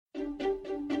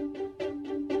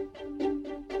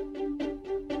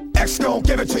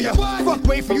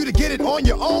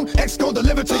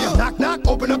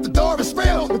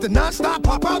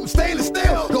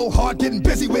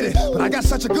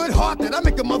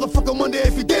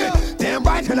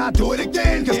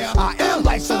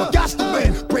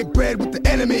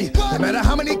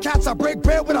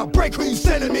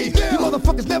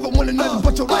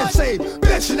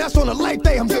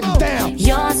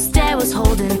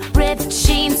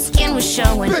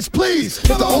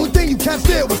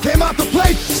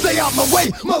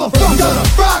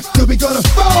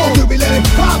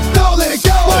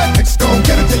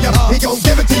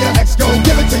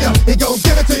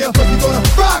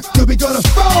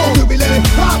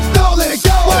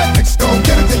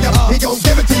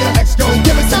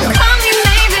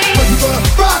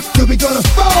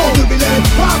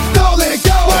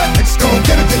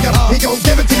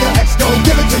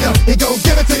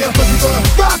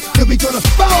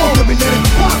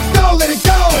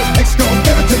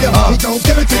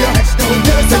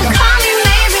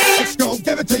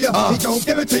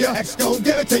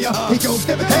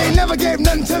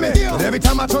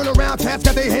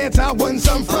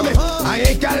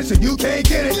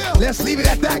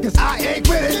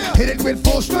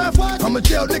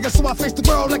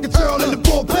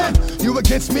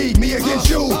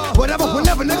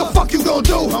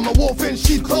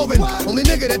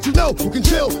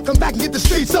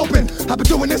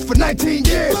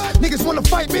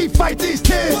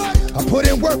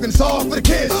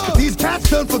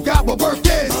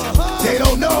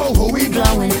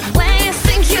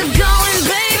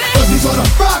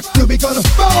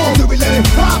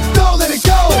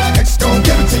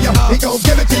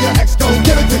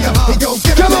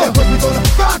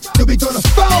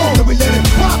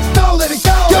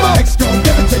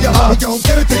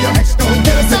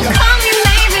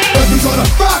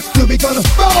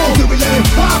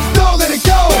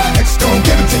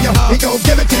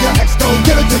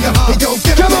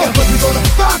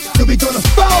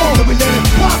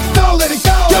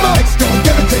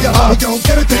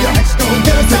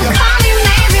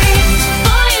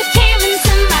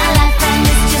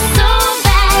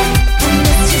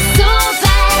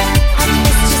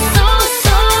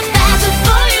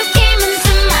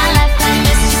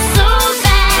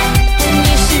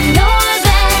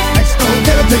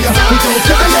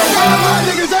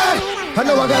I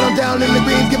know I got them down in the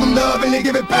greens, give them love and they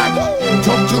give it back.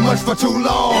 Talk too much for too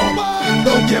long,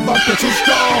 don't give up, you're too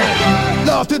strong.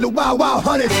 Love to the wild, wild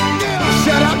hunters.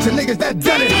 Shout out to niggas that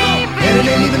done it. And it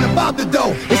ain't even about the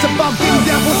dough, it's about getting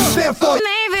down what you stand for.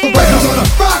 But we gonna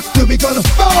rock, till we gonna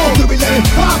fall, till we let it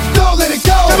pop, don't let it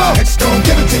go. Come on. X gon'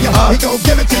 give it to you, he gon'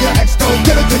 give it to you. X gon'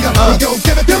 give it to you, he gon'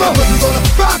 give it to you. We gonna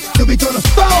rock, till we gonna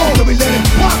fall, till we let it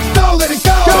pop, don't let it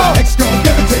go. X gon'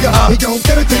 give it to you, he gon'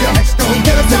 give it to you. X gon'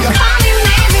 give it to you.